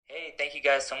Hey, thank you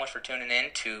guys so much for tuning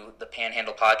in to the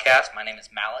PanHandle podcast. My name is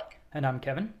Malik, And I'm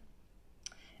Kevin.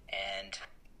 and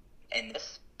in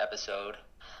this episode,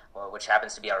 or which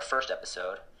happens to be our first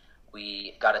episode,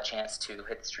 we got a chance to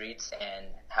hit the streets and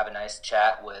have a nice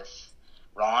chat with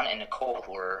Ron and Nicole,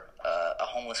 who are a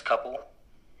homeless couple.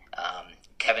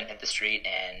 Kevin hit the street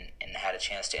and had a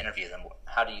chance to interview them.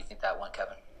 How do you think that went,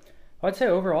 Kevin? I'd say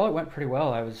overall it went pretty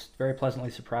well. I was very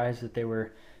pleasantly surprised that they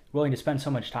were willing to spend so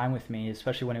much time with me,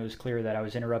 especially when it was clear that I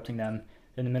was interrupting them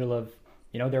in the middle of,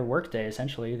 their work day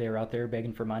essentially. They were out there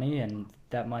begging for money, and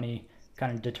that money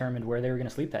kind of determined where they were going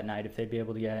to sleep that night, if they'd be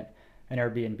able to get an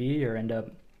Airbnb or end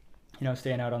up,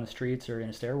 staying out on the streets or in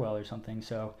a stairwell or something.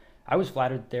 So I was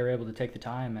flattered that they were able to take the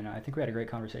time, and I think we had a great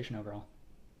conversation overall.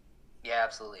 Yeah,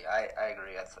 absolutely. I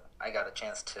agree. I got a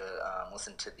chance to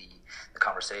listen to the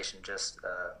conversation just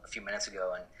a few minutes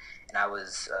ago, and I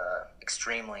was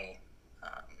extremely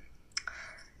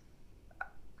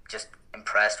just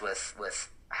impressed with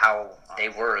how they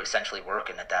were essentially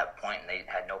working at that point, and they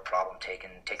had no problem taking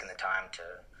the time to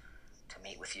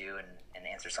meet with you and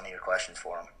answer some of your questions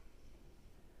for them.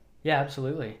 Yeah,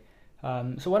 absolutely.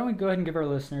 So why don't we go ahead and give our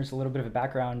listeners a little bit of a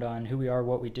background on who we are,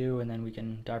 what we do, and then we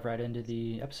can dive right into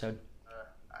the episode.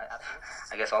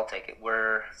 I guess I'll take it.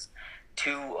 We're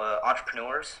two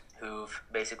entrepreneurs who've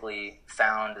basically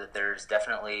found that there's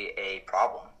definitely a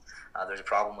problem. There's a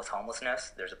problem with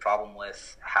homelessness. There's a problem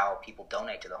with how people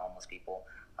donate to the homeless people,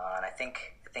 and I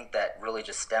think that really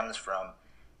just stems from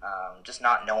just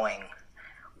not knowing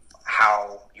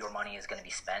how your money is going to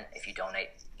be spent if you donate.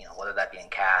 Whether that be in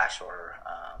cash or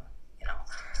you know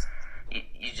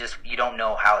you don't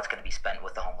know how it's going to be spent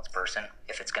with the homeless person,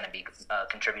 if it's going to be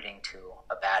contributing to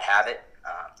a bad habit,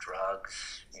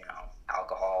 drugs,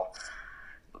 alcohol.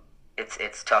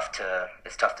 It's tough to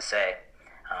say.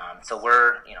 So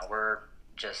we're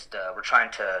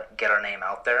trying to get our name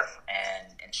out there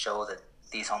and show that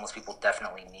these homeless people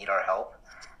definitely need our help,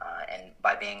 and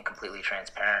by being completely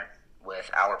transparent with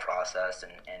our process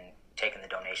and taking the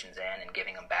donations in and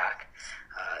giving them back,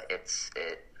 it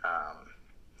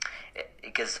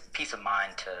gives peace of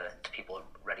mind to people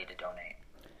ready to donate.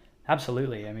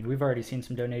 Absolutely. I mean, we've already seen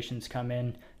some donations come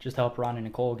in just to help Ron and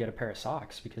Nicole get a pair of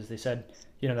socks because they said,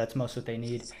 that's most what they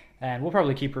need. And we'll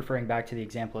probably keep referring back to the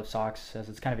example of socks as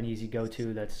it's kind of an easy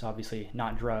go-to that's obviously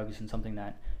not drugs and something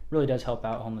that really does help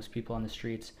out homeless people on the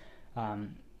streets.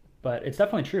 But it's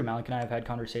definitely true. Malik and I have had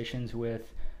conversations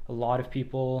with a lot of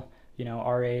people,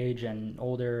 our age and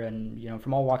older and,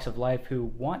 from all walks of life who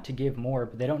want to give more,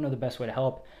 but they don't know the best way to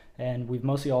help. And we've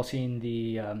mostly all seen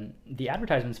the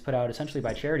advertisements put out essentially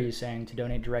by charities saying to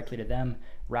donate directly to them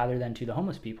rather than to the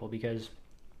homeless people because,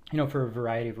 for a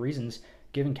variety of reasons,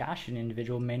 giving cash to an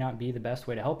individual may not be the best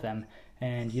way to help them.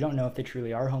 And you don't know if they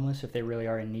truly are homeless, if they really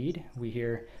are in need. We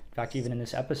hear, in fact, even in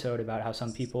this episode about how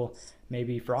some people may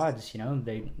be frauds.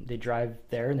 They drive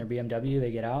there in their BMW,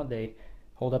 they get out, they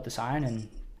hold up the sign, and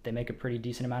they make a pretty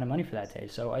decent amount of money for that day.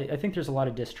 So I think there's a lot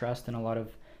of distrust and a lot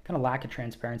of kind of lack of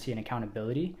transparency and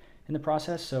accountability in the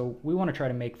process. So we want to try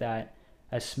to make that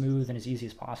as smooth and as easy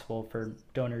as possible for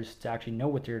donors to actually know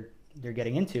what they're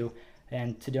getting into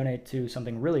and to donate to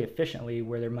something really efficiently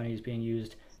where their money is being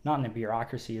used not in the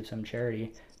bureaucracy of some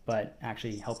charity, but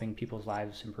actually helping people's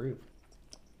lives improve.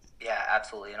 Yeah,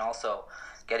 absolutely, and also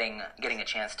getting a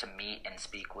chance to meet and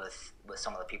speak with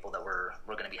some of the people that we're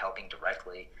going to be helping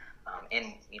directly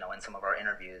in some of our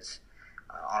interviews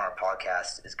on our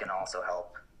podcast is going to also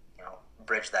help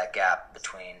bridge that gap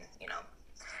between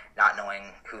not knowing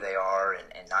who they are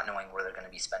and not knowing where they're going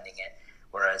to be spending it.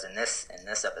 Whereas in this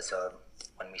episode,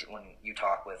 when you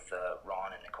talk with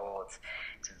Ron and Nicole, it's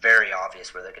very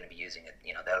obvious where they're going to be using it.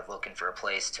 They're looking for a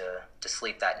place to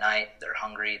sleep that night. They're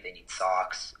hungry. They need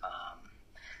socks.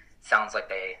 Sounds like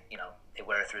they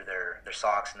wear through their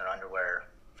socks and their underwear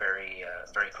very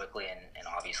quickly, and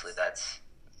obviously that's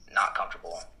not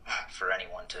comfortable for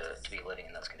anyone to be living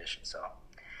in those conditions. So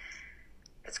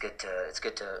it's good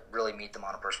to really meet them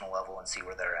on a personal level and see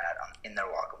where they're at in their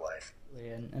walk of life.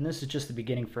 And this is just the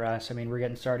beginning for us. I mean, we're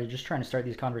getting started, just trying to start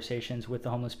these conversations with the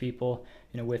homeless people,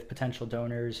 with potential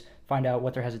donors, find out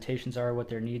what their hesitations are, what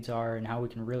their needs are, and how we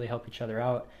can really help each other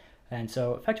out. And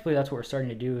so effectively that's what we're starting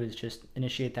to do is just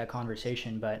initiate that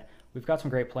conversation. But we've got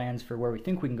some great plans for where we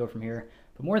think we can go from here.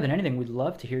 But more than anything, we'd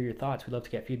love to hear your thoughts. We'd love to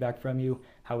get feedback from you.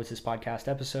 How was this podcast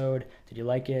episode? Did you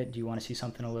like it? Do you want to see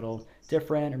something a little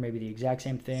different or maybe the exact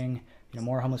same thing?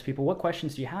 More homeless people. What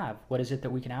questions do you have? What is it that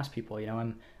we can ask people?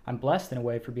 I'm blessed in a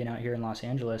way for being out here in Los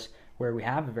Angeles where we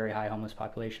have a very high homeless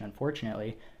population,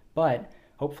 unfortunately. But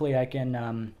hopefully I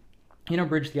can,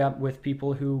 bridge the gap with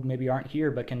people who maybe aren't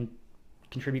here but can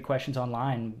contribute questions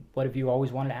online. What have you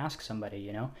always wanted to ask somebody,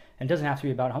 you know? And it doesn't have to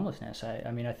be about homelessness. I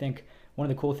mean, I think one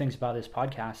of the cool things about this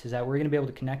podcast is that we're going to be able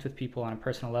to connect with people on a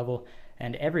personal level,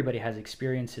 and everybody has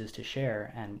experiences to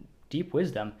share and deep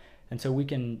wisdom. And so we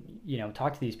can, you know,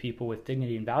 talk to these people with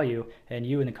dignity and value, and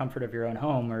you in the comfort of your own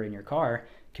home or in your car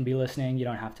can be listening. You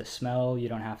don't have to smell, you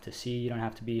don't have to see, you don't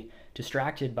have to be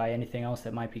distracted by anything else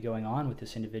that might be going on with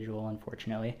this individual,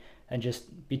 unfortunately, and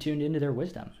just be tuned into their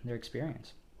wisdom, their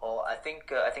experience. Well, I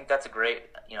think that's a great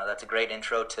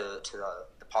intro to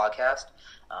the podcast.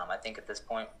 I think at this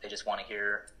point they just want to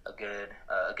hear a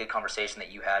good conversation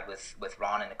that you had with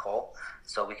Ron and Nicole,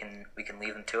 so we can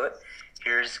leave them to it.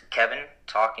 Here's Kevin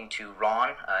talking to Ron,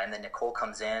 and then Nicole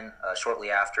comes in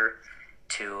shortly after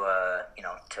to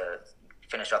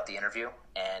finish up the interview,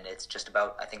 and it's just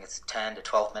about, I think it's 10 to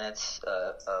 12 minutes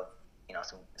of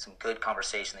some good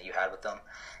conversation that you had with them,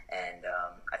 and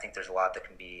I think there's a lot that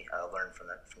can be learned from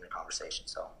the conversation.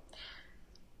 So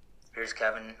here's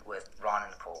Kevin with Ron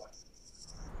and Nicole.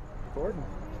 Gordon.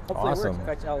 Hopefully Awesome. it works. In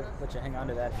fact, I'll let you hang on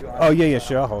to that if you want. Oh, yeah,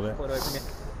 sure, I'll hold it. Pull it away from you.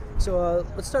 So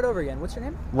let's start over again. What's your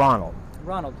name? Ronald.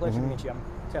 Ronald. Pleasure to meet you. I'm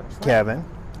Kevin. Kevin.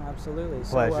 Absolutely.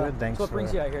 Pleasure. Thanks. So what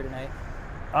brings you out here tonight?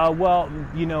 Well,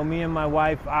 you know, me and my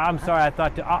wife. I'm sorry. I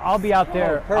thought I'll be out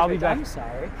there. Oh, perfect. I'll be back. I'm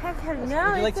sorry. Heck no, Would you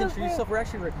like it's to introduce okay. yourself? We're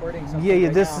actually recording something. Yeah.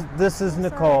 right This now. this is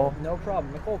Nicole. No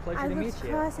problem. Nicole, pleasure to meet was you.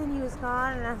 crossing, he was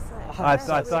gone, and I was like, I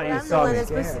thought you I'm saw the one me. that's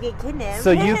supposed to get kidnapped.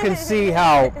 So you can see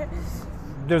how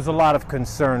there's a lot of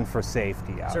concern for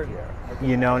safety out Certainly. here.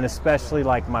 You know, and especially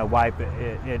like my wife,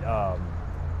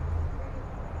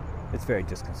 it's very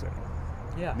disconcerting.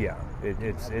 Yeah. Yeah,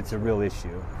 it's a real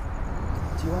issue.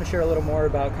 Do you want to share a little more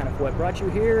about kind of what brought you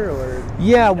here, or?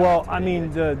 Yeah, well, I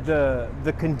mean,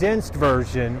 the condensed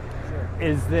version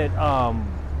is that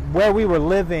where we were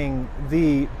living,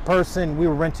 we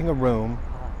were renting a room.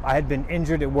 I had been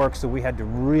injured at work, so we had to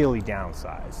really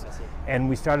downsize. And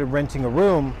we started renting a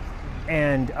room,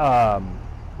 and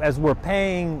as we're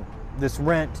paying this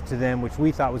rent to them, which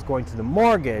we thought was going to the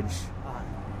mortgage,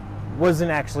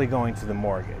 wasn't actually going to the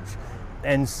mortgage.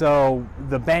 And so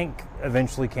the bank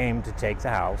eventually came to take the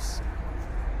house,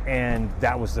 and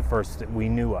that was the first that we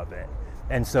knew of it.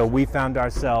 And so we found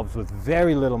ourselves with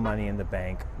very little money in the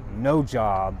bank, no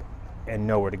job, and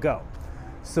nowhere to go.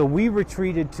 So we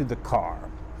retreated to the car.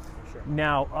 Sure.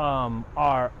 Now,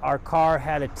 our car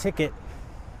had a ticket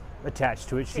attached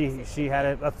to it. She had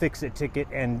a fix-it ticket,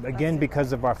 and again,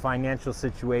 because of our financial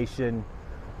situation,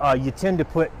 you tend to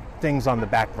put things on the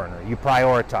back burner. You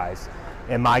prioritize.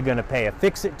 Am I going to pay a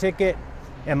fix-it ticket?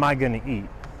 Am I going to eat?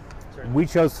 Sure. We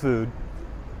chose food,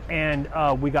 and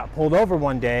we got pulled over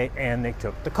one day, and they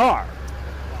took the car.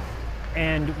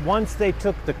 And once they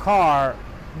took the car,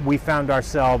 we found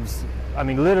ourselves, I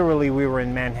mean, literally we were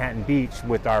in Manhattan Beach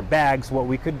with our bags, what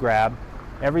we could grab.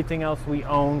 Everything else we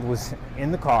owned was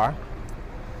in the car.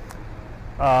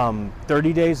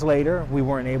 30 days later, we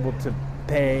weren't able to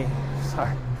pay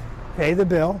the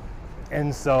bill,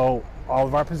 and so all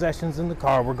of our possessions in the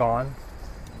car were gone.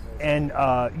 And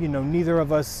neither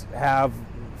of us have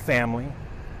family,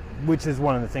 which is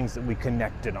one of the things that we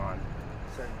connected on.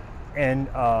 And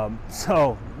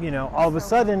so, all of a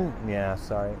sudden,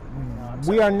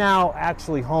 we are now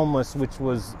actually homeless,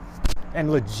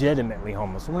 and legitimately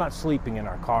homeless. We're not sleeping in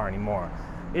our car anymore.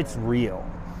 It's real.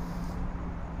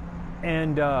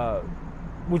 And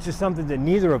which is something that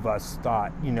neither of us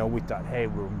thought. We thought, hey,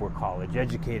 we're college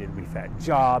educated, we've had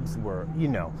jobs, we're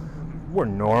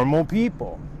normal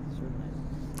people.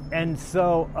 And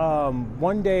so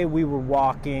one day we were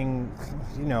walking,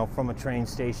 from a train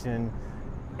station,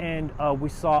 and we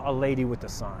saw a lady with a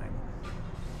sign.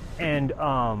 And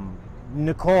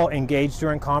Nicole engaged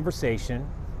her in conversation.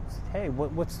 Said, hey,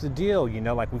 what's the deal?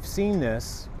 We've seen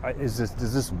this.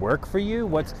 Does this work for you?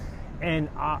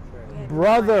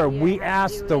 Brother, we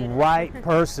asked the right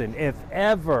person.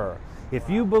 If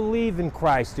you believe in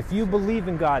Christ, if you believe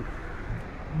in God,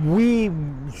 we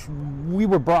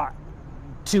were brought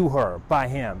to her by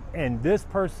him. And this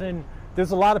person,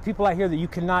 there's a lot of people out here that you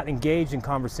cannot engage in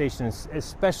conversations,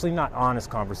 especially not honest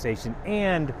conversation.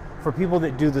 And for people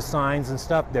that do the signs and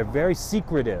stuff, they're very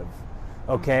secretive.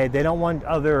 Okay, they don't want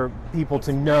other people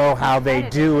to know how they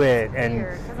do it. And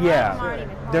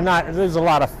they're not. There's a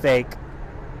lot of fake.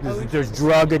 There's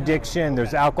drug addiction,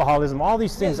 there's alcoholism, all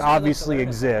these things obviously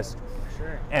exist.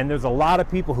 Sure. And there's a lot of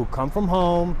people who come from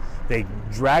home, they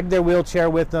drag their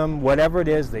wheelchair with them, whatever it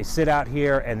is, they sit out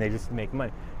here and they just make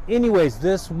money. Anyways,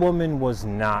 this woman was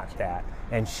not that,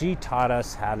 and she taught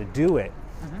us how to do it.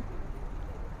 Mm-hmm.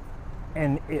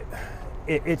 And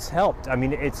it's helped. I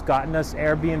mean, it's gotten us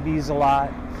Airbnbs a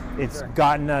lot. It's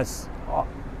gotten us,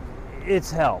 it's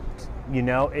helped. You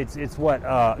know, it's what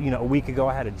you know, a week ago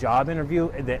I had a job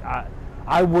interview that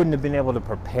I wouldn't have been able to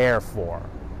prepare for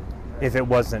if it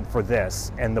wasn't for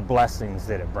this and the blessings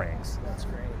that it brings. That's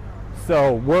great.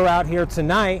 So we're out here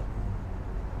tonight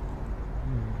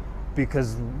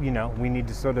because, you know, we need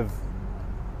to sort of,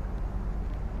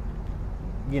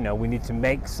 you know, we need to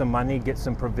make some money, get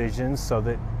some provisions so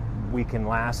that we can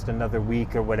last another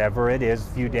week or whatever it is, a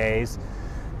few days,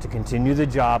 to continue the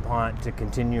job hunt, to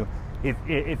continue.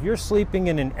 If you're sleeping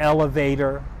in an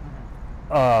elevator,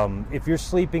 if you're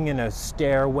sleeping in a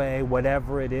stairway,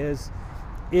 whatever it is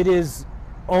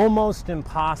almost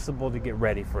impossible to get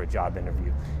ready for a job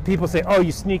interview. People say, oh,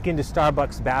 you sneak into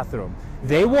Starbucks bathroom.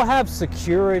 They will have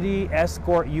security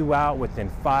escort you out within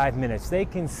 5 minutes. They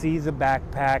can see the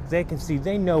backpack.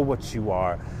 They know what you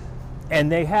are. And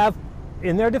they have,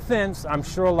 in their defense, I'm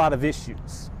sure a lot of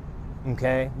issues,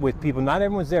 okay, with people. Not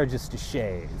everyone's there just to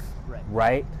shave,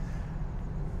 right?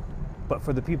 But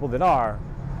for the people that are.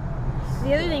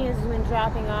 The other thing is when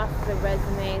dropping off the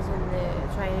resumes and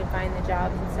trying to find the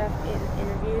jobs and stuff in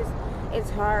interviews, it's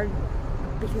hard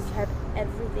because you have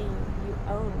everything you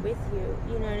own with you.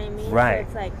 You know what I mean? Right. So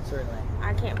it's like, Certainly.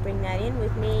 I can't bring that in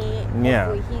with me. Yeah.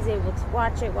 Hopefully he's able to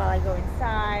watch it while I go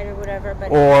inside or whatever,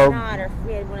 but Or- if not, or if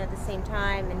we had one at the same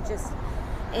time, and just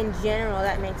in general,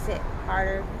 that makes it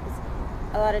harder because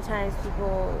a lot of times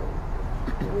people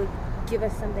would give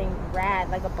us something rad,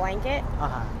 like a blanket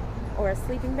or a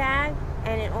sleeping bag,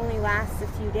 and it only lasts a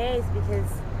few days because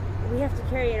we have to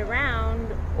carry it around,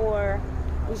 or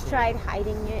we've tried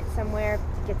hiding it somewhere.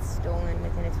 It gets stolen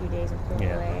within a few days and thrown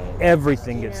away.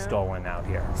 Everything you gets know? stolen out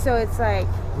here. So it's like,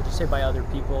 Would you say by other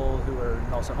people who are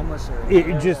also homeless,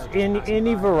 or Just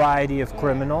any variety of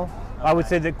criminal. I would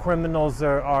say that criminals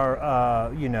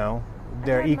are you know,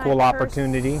 they're I had equal my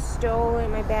opportunity. purse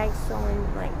stolen, my bag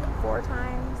stolen like 4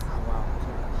 times. Oh, wow.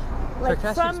 Like Sorry, can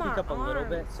I from speak our up a little arms.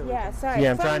 bit so we Yeah, can- sorry. Yeah,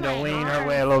 I'm from trying to my lean her arms.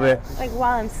 way a little bit. Like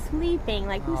while I'm sleeping,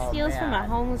 like who Oh, steals from a man.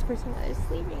 homeless person while they're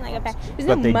sleeping? Like a bag. There's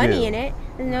But no they money do. in it.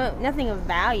 There's nothing of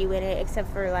value in it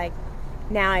except for like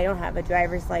now I don't have a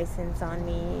driver's license on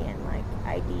me and like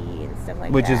ID and stuff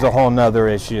like Which that. is a whole nother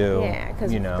issue. Yeah,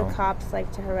 because you know. the cops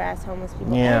like to harass homeless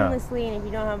people Yeah. endlessly, and if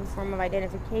you don't have a form of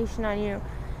identification on you,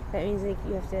 that means like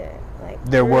you have to like.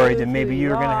 They're worried that prove maybe who you're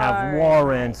you going to have are, and,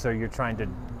 warrants, or you're trying to,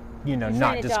 you know, you're not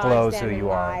trying to dodge disclose them who and you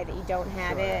lie are. that you don't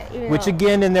have it. Even Which though-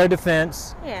 again, in their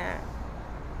defense, yeah,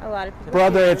 a lot of people.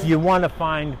 brother, do. if you want to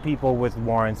find people with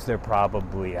warrants, they're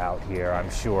probably out here. I'm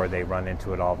sure they run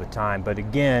into it all the time. But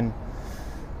again,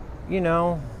 you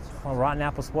know, a rotten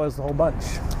apple spoils the whole bunch.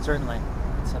 Certainly.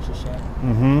 It's such a shame.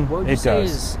 Mm-hmm. What would you It say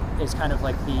does. is kind of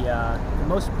like the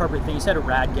most appropriate thing? You said a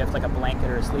rad gift, like a blanket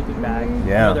or a sleeping bag. I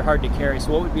Yeah. know they're hard to carry.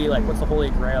 So what would be like, what's the holy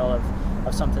grail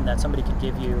of something that somebody could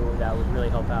give you that would really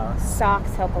help out?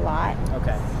 Socks help a lot.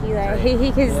 Okay.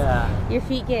 Because Yeah. your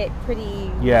feet get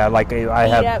pretty Yeah, like I beat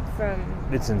have. up from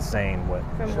It's insane what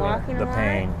walking the a lot.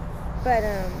 pain. But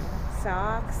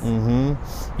socks. Mm-hmm.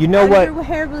 You know what?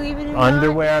 Underwear, believe it or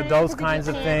Underwear, not. those because kinds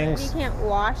you of can't- things. You can't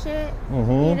wash it.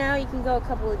 Mhm. You know, you can go a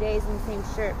couple of days in the same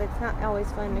shirt, but it's not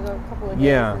always fun to go a couple of days.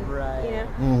 Yeah. And, Right. You know,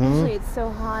 Mhm. usually it's so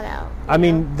hot out. I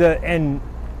mean,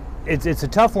 it's a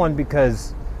tough one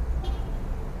because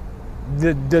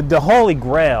the holy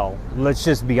grail, let's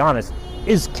just be honest,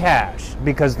 is cash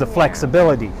because the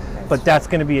flexibility. But that's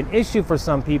going to be an issue for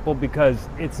some people because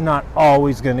it's not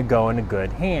always going to go in a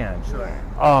good hand. Sure.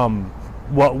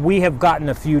 What we have gotten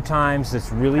a few times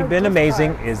that's really been gift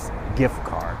amazing cards. is gift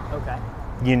card. Okay.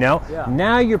 You know, Yeah.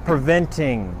 now you're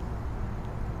preventing,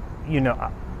 you know,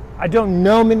 I don't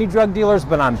know many drug dealers,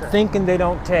 but I'm thinking they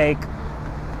don't take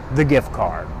the gift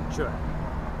card. Sure.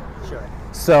 Sure.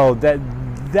 So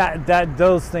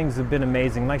those things have been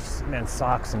amazing. Like, man,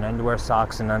 socks and underwear,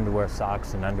 socks and underwear,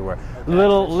 socks and underwear.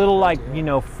 Little like, you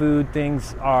know, food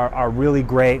things are really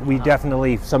great. We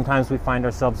definitely, sometimes we find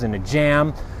ourselves in a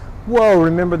jam. Whoa,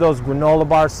 remember those granola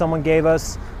bars someone gave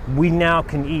us? We now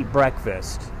can eat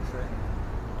breakfast.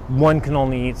 One can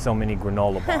only eat so many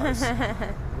granola bars,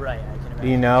 Right. I can imagine.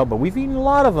 you know, but we've eaten a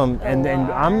lot of them, and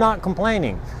lot. I'm not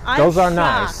complaining. I'm Those are shocked.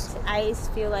 nice. I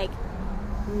feel like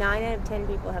 9 out of 10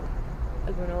 people have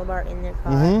a granola bar in their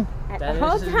car Mhm. at That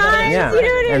all is- times. that is- Yeah, You know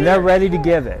what I mean? and they're ready to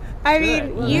give it. I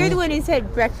mean, Good. you're the one who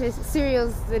said breakfast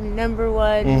cereal's the number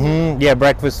one. Yeah,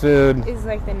 breakfast food. Is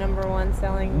like the number one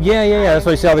selling. Yeah. That's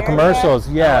why you see all the item in America. commercials.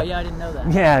 Oh, Yeah. yeah, I didn't know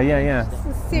that. Yeah.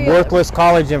 Cereal. Worthless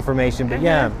college information, but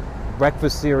yeah, Uh-huh.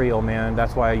 breakfast cereal, man.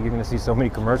 That's why you're going to see so many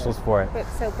commercials for it. But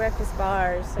so breakfast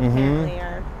bars apparently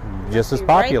are Just as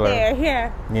popular. Right there, yeah.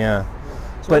 Yeah.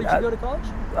 So But where did you go to college?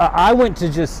 I went to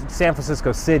just San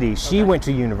Francisco City. She Okay. went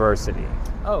to university.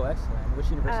 Oh, excellent. Which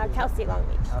university? Cal State Long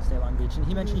Beach. Cal State Long Beach. And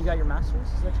he mentioned you got your master's.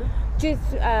 Is that true?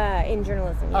 Just in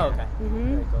journalism. Yeah. Oh, okay.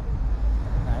 Very cool.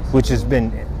 Nice. Which has been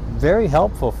very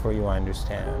helpful for you, I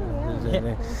understand.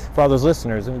 Yeah. For all those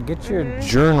listeners, get your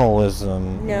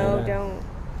journalism. No, don't.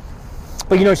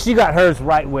 But she got hers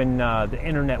right when the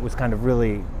internet was kind of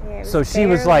really. Yeah, so she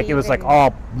was like, it was like even-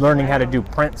 all learning how to do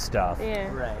print stuff, Yeah.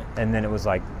 Right. and then it was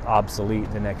like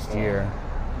obsolete the next year.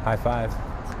 High five.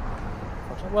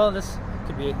 Well, this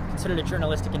could be considered a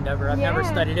journalistic endeavor. I've never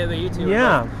Yeah. studied it, but you two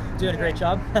Yeah. are both doing a great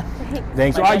job.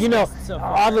 Thanks. My best guess so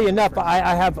far. Oddly enough, I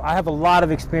have a lot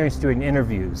of experience doing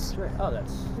interviews. Sure. Oh,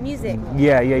 that's Music.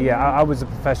 Yeah. I was a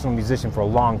professional musician for a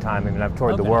long time. I mean, I've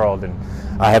toured the Okay. world, and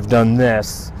I have done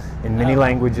this in many Well,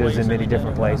 languages you're in many certainly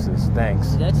different doing it well. places.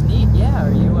 Thanks. That's neat. Yeah.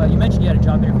 Are you? You mentioned you had a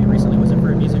job interview recently. Was it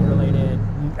for a music related?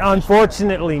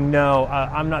 Unfortunately, no.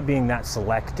 I'm not being that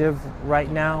selective right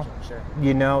now. Sure.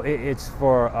 It's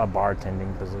for a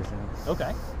bartending position.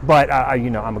 Okay. But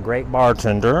I'm a great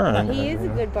bartender, and He is a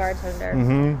good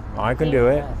bartender. I can do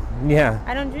it. Yeah.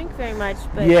 I don't drink very much,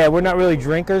 but Yeah, we're not really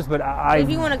drinkers, but if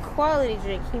you want a quality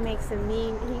drink, he makes a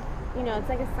mean. It's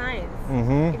like a science.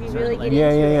 Mhm. If you really get Yeah,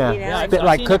 into yeah, yeah. it, Yeah, I've, bit I've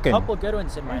like seen cooking. a couple good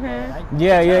ones in my day. and I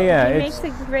Yeah. He It's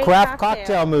makes a great craft cocktail.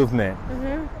 cocktail movement.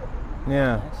 Mm-hmm.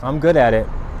 Yeah, I'm good at it.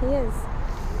 He is.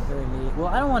 Very neat. Well,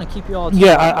 I don't want to keep you all too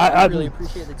Yeah, long, but I really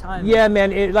appreciate the time. Yeah,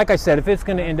 man. Like I said, if it's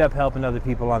going to end up helping other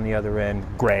people on the other end,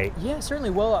 great. Yeah, certainly.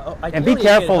 Well, And be ideally, it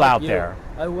careful could help out you. there.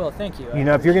 I will. Thank you.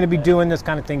 If you're going to be doing this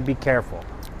kind of thing, be careful.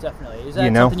 Definitely. Is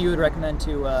that something you would recommend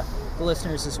to the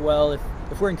listeners as well?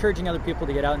 If we're encouraging other people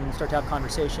to get out and start to have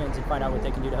conversations and find out what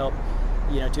they can do to help,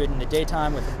 do it in the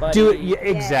daytime with a buddy. Do it. Yeah,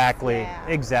 exactly. Yes,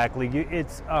 yeah. Exactly.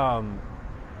 It's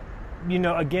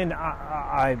again,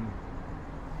 I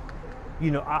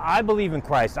believe in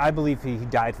Christ. I believe he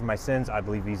died for my sins. I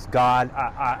believe he's God.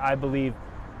 I believe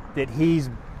that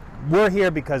we're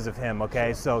here because of him.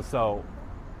 Okay, so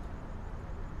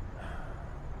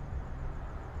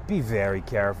be very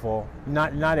careful.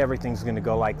 Not everything's going to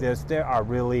go like this. There are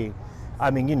really,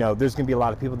 there's going to be a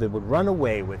lot of people that would run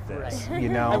away with this. Right.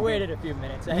 I waited a few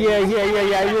minutes. Yeah.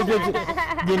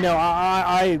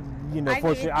 I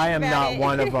Fortunately, didn't I am think not about it.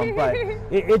 one of them, but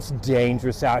it's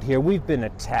dangerous out here. We've been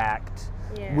attacked.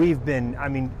 Yeah. We've been,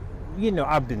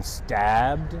 I've been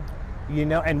stabbed,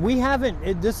 and we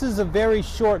haven't, this is a very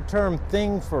short-term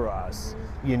thing for us,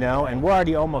 and we're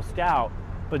already almost out.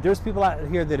 But there's people out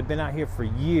here that have been out here for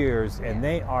years, and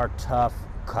they are tough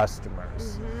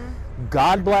customers.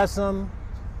 God bless them.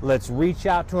 Let's reach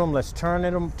out to them. Let's turn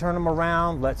them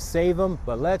around. Let's save them,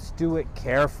 but let's do it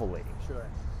carefully. Sure.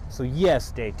 So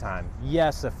yes, daytime.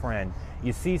 Yes, a friend.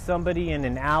 You see somebody in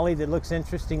an alley that looks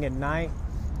interesting at night,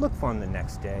 look for them the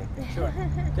next day. Sure.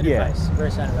 Good Yeah. advice.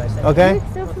 Very sound advice. Thank Okay. He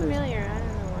looks so familiar. I don't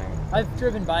know why. I've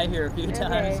driven by here a few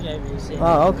times. Yeah, you've seen.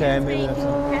 Oh, okay. Wait, Maybe in that's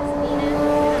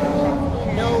Pasadena?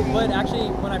 No, but actually,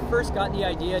 when I first got the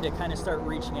idea to kind of start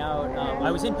reaching out,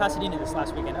 I was in Pasadena this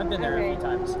last weekend. I've been there a few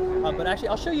times. But actually,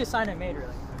 I'll show you a sign I made,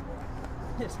 really.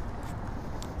 It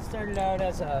started out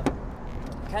as a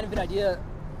kind of an idea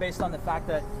based on the fact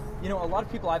that, a lot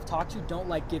of people I've talked to don't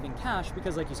like giving cash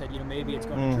because, like you said, maybe it's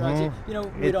going to drugs. We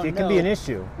don't know. It can be an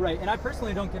issue. Right, and I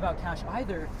personally don't give out cash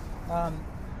either.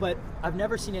 But I've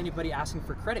never seen anybody asking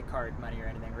for credit card money or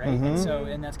anything, right?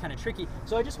 And that's kind of tricky.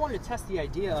 So I just wanted to test the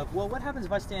idea of, well, what happens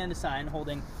if I stand a sign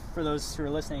holding, for those who are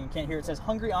listening and can't hear, it says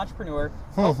 "Hungry Entrepreneur,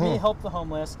 help me help the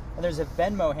homeless," and there's a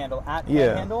Venmo handle at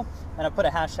PanHandle, and I put a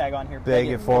hashtag on here, Beg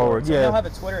it forward. So I Yeah. now have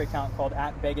a Twitter account called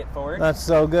 @BegItForward. That's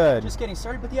so good. Just getting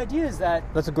started, but the idea is that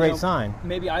That's a great sign.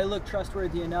 Maybe I look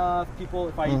trustworthy enough. People,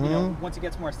 if I, once it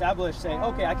gets more established, say,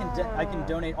 okay, I can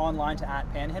donate online to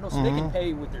 @PanHandle, so they can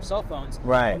pay with their cell phones,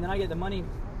 Right. and then I get the money.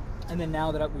 And then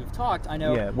now that we've talked, I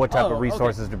know what type of okay.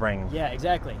 resources to bring. Yeah,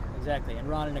 exactly. And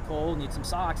Ron and Nicole need some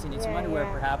socks. They need some underwear.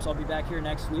 Yeah. Perhaps I'll be back here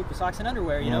next week with socks and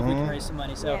underwear. If we can raise some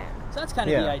money. So that's kind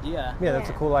of the idea. Yeah, that's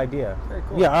a cool idea. Very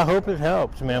cool. Yeah, I hope it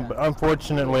helps, man. Yeah. But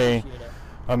unfortunately,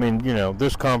 Appreciate it.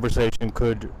 this conversation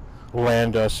could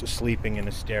land us Sleeping in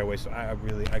a stairway, so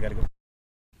I gotta go.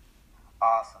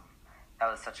 Awesome. That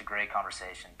was such a great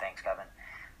conversation. Thanks, Kevin.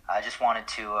 I just wanted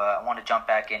to jump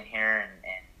back in here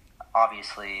and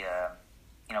obviously,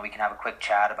 we can have a quick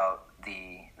chat about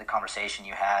the conversation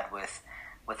you had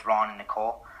with Ron and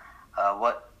Nicole.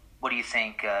 What do you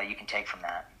think you can take from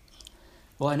that?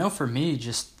 Well, I know for me,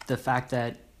 just the fact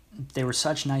that they were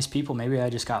such nice people. Maybe I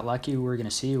just got lucky. We're going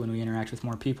to see when we interact with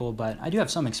more people, but I do have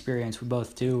some experience. We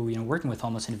both do, working with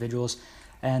homeless individuals,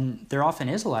 and there often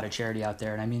is a lot of charity out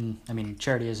there. And I mean,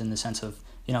 charity is in the sense of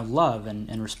love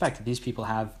and respect that these people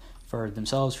have for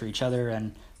themselves, for each other,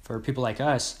 and for people like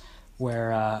us.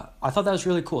 where I thought that was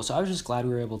really cool. So I was just glad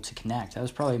we were able to connect. That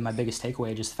was probably my biggest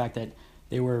takeaway, just the fact that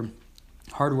they were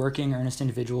hardworking, earnest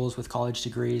individuals with college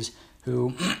degrees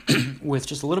who, with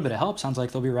just a little bit of help, sounds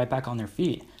like they'll be right back on their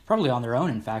feet, probably on their own,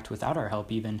 in fact, without our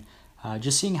help even.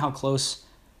 Just seeing how close,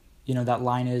 that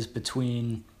line is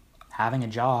between having a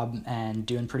job and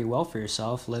doing pretty well for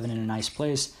yourself, living in a nice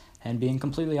place, and being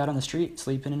completely out on the street,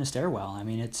 sleeping in a stairwell. I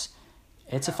mean, it's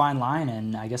a fine line,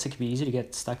 and I guess it could be easy to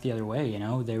get stuck the other way.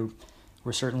 They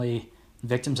were certainly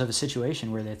victims of a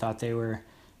situation where they thought they were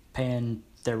paying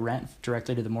their rent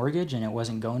directly to the mortgage, and it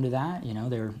wasn't going to that.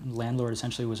 Their landlord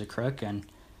essentially was a crook, and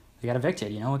they got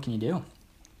evicted. What can you do?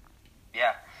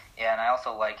 Yeah, and I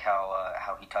also like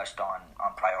how he touched on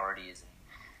priorities.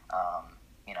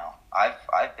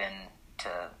 I've been to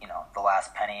the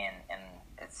last penny, and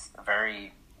it's a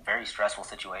very, very stressful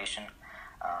situation.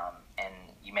 And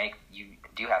you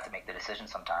do have to make the decision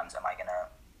sometimes. Am I going to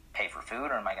pay for food,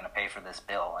 or am I going to pay for this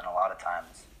bill? And a lot of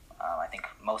times, I think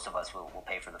most of us will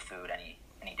pay for the food any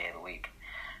day of the week.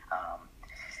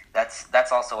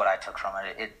 That's also what I took from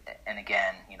it. And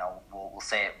again, we'll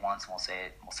say it once, and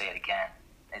we'll say it again.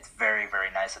 It's very,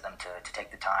 very nice of them to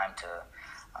take the time to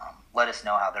let us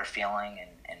know how they're feeling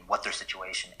and what their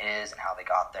situation is and how they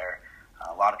got there.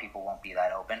 A lot of people won't be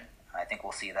that open. I think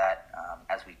we'll see that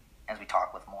as we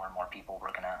talk with more and more people.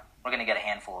 We're gonna get a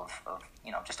handful of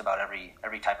just about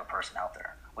every type of person out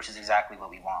there, which is exactly what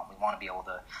we want. We want to be able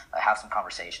to have some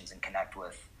conversations and connect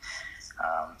with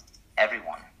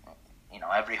everyone.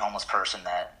 Every homeless person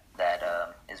that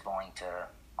is willing to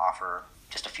offer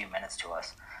just a few minutes to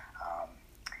us.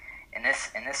 In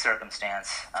this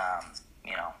circumstance,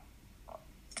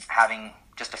 having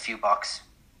just a few bucks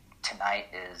tonight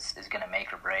is going to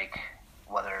make or break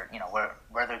whether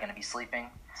where they're going to be sleeping,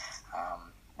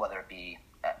 whether it be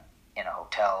in a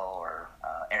hotel or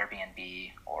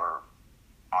Airbnb or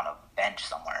on a bench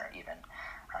somewhere even,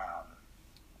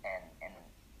 and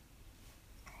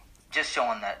just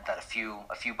showing that a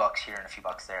few bucks here and a few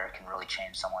bucks there can really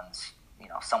change someone's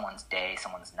day,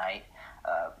 someone's night.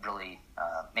 Really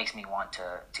makes me want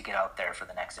to get out there for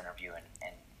the next interview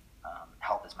and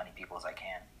help as many people as I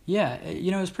can. Yeah,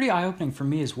 it was pretty eye-opening for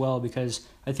me as well, because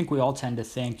I think we all tend to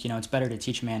think, it's better to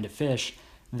teach a man to fish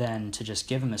than to just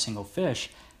give him a single fish.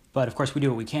 But of course we do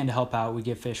what we can to help out. We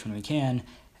give fish when we can.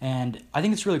 And I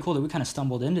think it's really cool that we kind of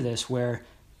stumbled into this where,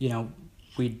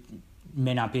 we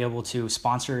may not be able to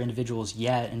sponsor individuals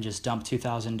yet and just dump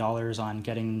 $2,000 on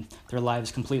getting their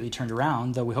lives completely turned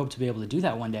around, though we hope to be able to do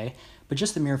that one day. But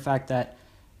just the mere fact that,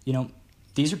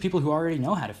 these are people who already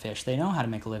know how to fish. They know how to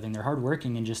make a living. They're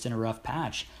hardworking and just in a rough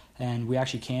patch. And we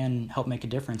actually can help make a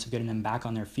difference of getting them back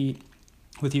on their feet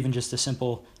with even just a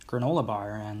simple granola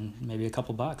bar and maybe a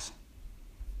couple bucks.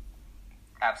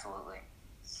 Absolutely.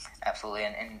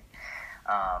 And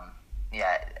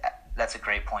yeah, that's a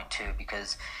great point too,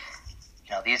 because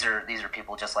these are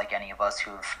people just like any of us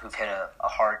who've hit a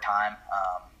hard time.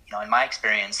 In my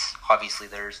experience, obviously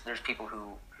there's people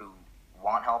who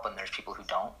want help and there's people who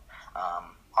don't.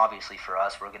 Obviously for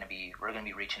us, we're going to be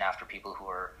reaching after people who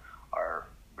are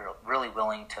really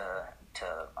willing to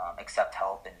accept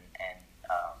help and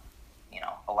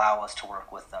allow us to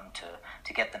work with them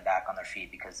to get them back on their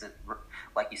feet, because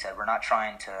like you said, we're not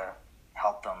trying to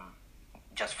help them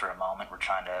just for a moment. We're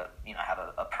trying to have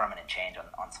a permanent change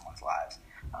on someone's lives.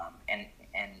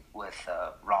 And with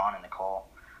Ron and Nicole,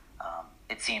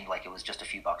 it seemed like it was just a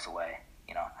few bucks away.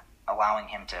 Allowing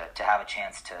him to have a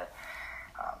chance to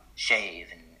shave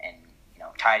and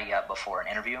tidy up before an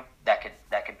interview, that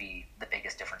could be the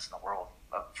biggest difference in the world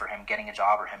for him getting a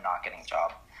job or him not getting a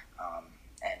job.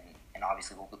 And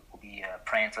obviously we'll be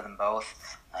praying for them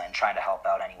both and trying to help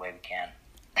out any way we can.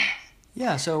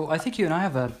 Yeah, so I think you and I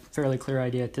have a fairly clear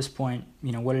idea at this point,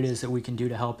 what it is that we can do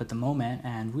to help at the moment,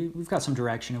 and we've got some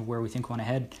direction of where we think we want to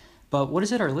head. But what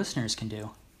is it our listeners can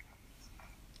do?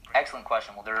 Excellent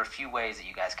question. Well, there are a few ways that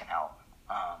you guys can help.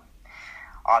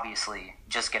 Obviously,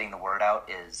 just getting the word out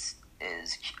is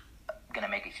going to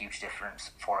make a huge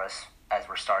difference for us as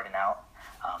we're starting out.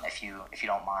 If you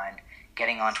don't mind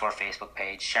getting onto our Facebook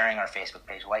page, sharing our Facebook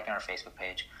page, liking our Facebook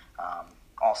page,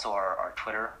 also our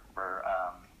Twitter, where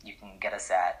you can get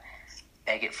us at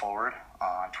Beg It Forward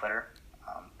on Twitter.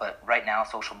 But right now,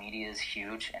 social media is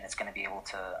huge, and it's going to be able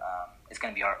to it's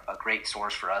going to be a great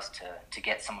source for us to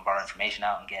get some of our information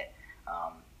out and get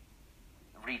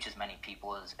reach as many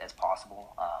people as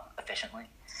possible efficiently.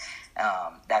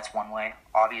 That's one way.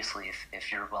 Obviously,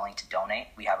 if you're willing to donate,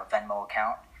 we have a Venmo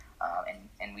account,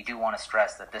 and we do want to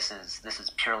stress that this is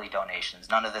purely donations.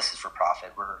 None of this is for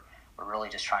profit. We're really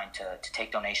just trying to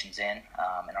take donations in,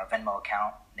 and our Venmo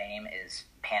account name is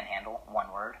PanHandle,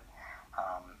 one word.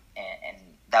 and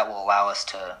that will allow us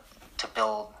to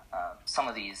build some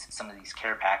of these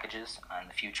care packages in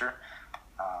the future.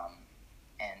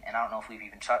 And I don't know if we've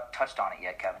even touched on it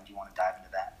yet, Kevin. Do you want to dive into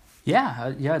that?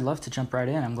 Yeah, I'd love to jump right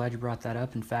in. I'm glad you brought that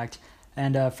up, in fact.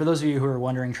 And for those of you who are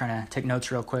wondering, trying to take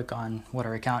notes real quick on what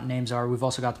our account names are, we've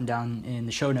also got them down in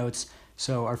the show notes.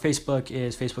 So our Facebook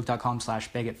is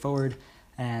facebook.com/bagitforward,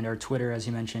 and our Twitter, as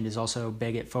you mentioned, is also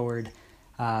bagitforward.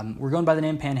 We're going by the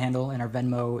name PanHandle, and our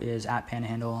Venmo is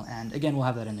 @PanHandle, and again, we'll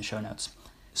have that in the show notes.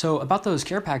 So about those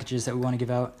care packages that we want to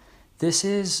give out, this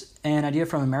is an idea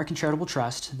from American Charitable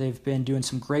Trust. They've been doing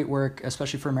some great work,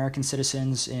 especially for American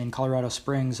citizens in Colorado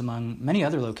Springs, among many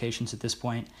other locations at this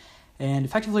point. And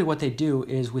effectively what they do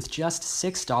is with just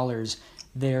 $6,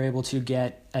 they're able to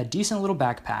get a decent little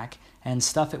backpack and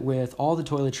stuff it with all the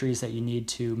toiletries that you need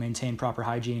to maintain proper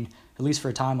hygiene, at least for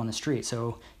a time on the street.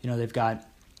 So, they've got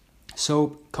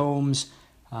soap, combs,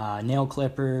 nail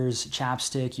clippers,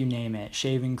 chapstick, you name it,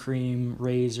 shaving cream,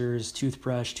 razors,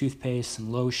 toothbrush, toothpaste,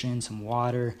 some lotion, some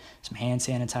water, some hand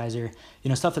sanitizer,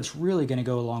 stuff that's really going to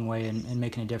go a long way in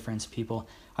making a difference, people.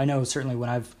 I know certainly when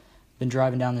I've been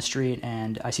driving down the street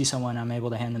and I see someone, I'm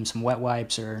able to hand them some wet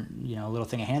wipes or, a little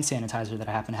thing of hand sanitizer that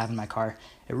I happen to have in my car.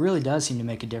 It really does seem to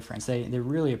make a difference. They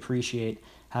really appreciate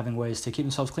having ways to keep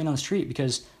themselves clean on the street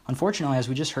because, unfortunately, as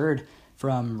we just heard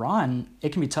from Ron,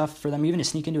 it can be tough for them even to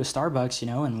sneak into a Starbucks,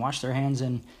 and wash their hands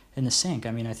in the sink.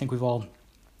 I mean, I think we've all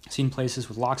seen places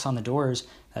with locks on the doors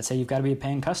that say you've got to be a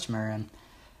paying customer, and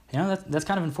that's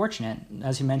kind of unfortunate.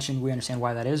 As you mentioned, we understand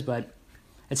why that is, but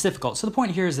it's difficult. So the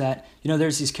point here is that,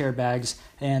 there's these care bags,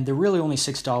 and they're really only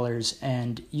 $6,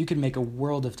 and you can make a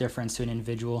world of difference to an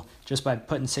individual just by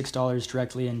putting $6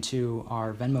 directly into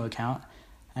our Venmo account,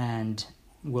 and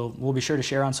we'll be sure to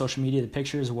share on social media the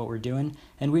pictures of what we're doing,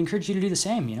 and we encourage you to do the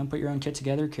same. Put your own kit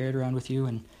together, carry it around with you,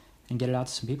 and get it out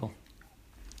to some people.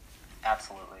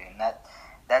 Absolutely, and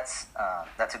that's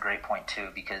a great point too,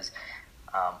 because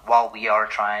while we are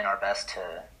trying our best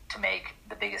to make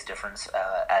the biggest difference,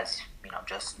 as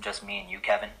just me and you,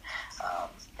 Kevin,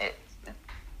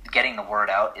 getting the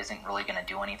word out isn't really going to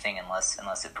do anything unless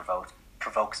it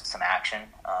provokes some action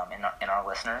in our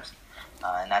listeners.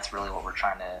 And that's really what we're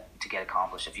trying to get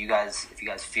accomplished. If you guys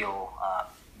feel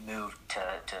moved to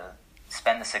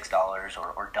spend the $6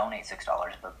 or donate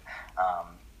 $6, but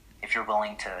if you're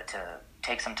willing to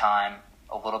take some time,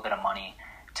 a little bit of money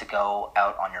to go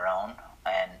out on your own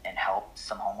and help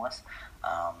some homeless,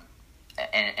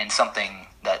 and something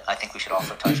that I think we should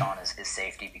also touch on is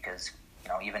safety, because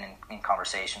even in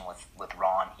conversation with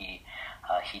Ron,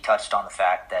 he touched on the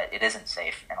fact that it isn't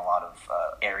safe in a lot of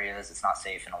areas. It's not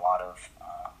safe in a lot of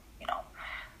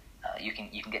you can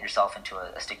get yourself into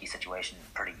a sticky situation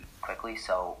pretty quickly.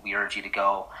 So we urge you to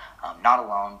go not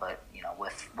alone, but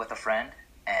with a friend,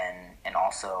 and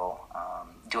also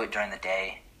do it during the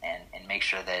day, and make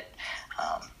sure that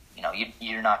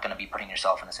you're not going to be putting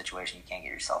yourself in a situation you can't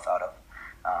get yourself out of.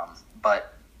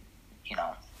 But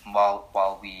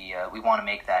while we want to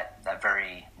make that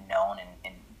very known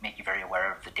and make you very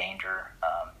aware of the danger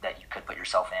that you could put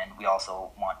yourself in, we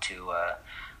also want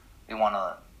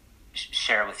to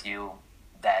share with you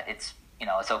that it's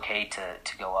okay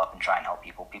to go up and try and help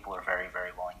people. People are very,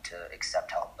 very willing to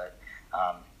accept help, but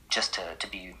just to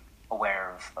be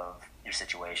aware of your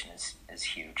situation is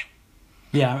huge.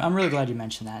 Yeah, I'm really glad you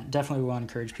mentioned that. Definitely want to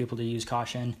encourage people to use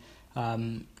caution.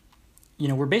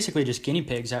 We're basically just guinea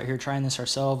pigs out here trying this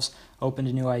ourselves, open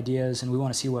to new ideas, and we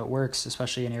want to see what works,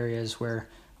 especially in areas where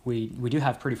we do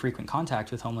have pretty frequent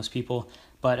contact with homeless people.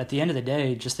 But at the end of the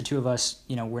day, just the two of us,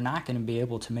 we're not going to be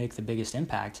able to make the biggest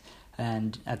impact.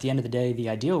 And at the end of the day, the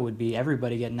ideal would be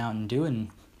everybody getting out and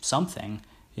doing something,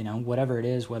 whatever it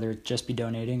is, whether it just be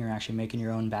donating or actually making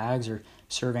your own bags or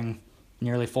serving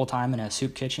nearly full-time in a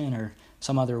soup kitchen or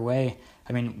some other way.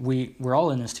 I mean, we're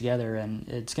all in this together, and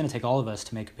it's going to take all of us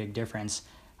to make a big difference.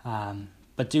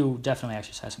 But do definitely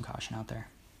exercise some caution out there.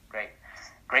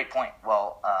 Great point.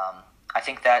 Well, I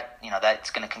think that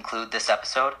that's going to conclude this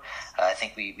episode. I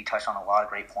think we touched on a lot of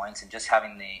great points, and just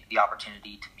having the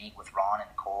opportunity to meet with Ron and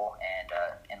Nicole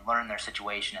and learn their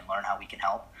situation and learn how we can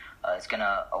help is going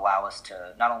to allow us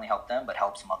to not only help them but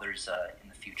help some others in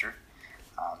the future.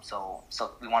 So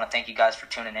we want to thank you guys for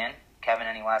tuning in. Kevin,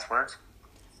 any last words?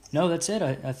 No, that's it.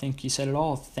 I think you said it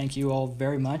all. Thank you all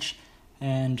very much,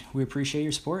 and we appreciate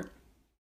your support.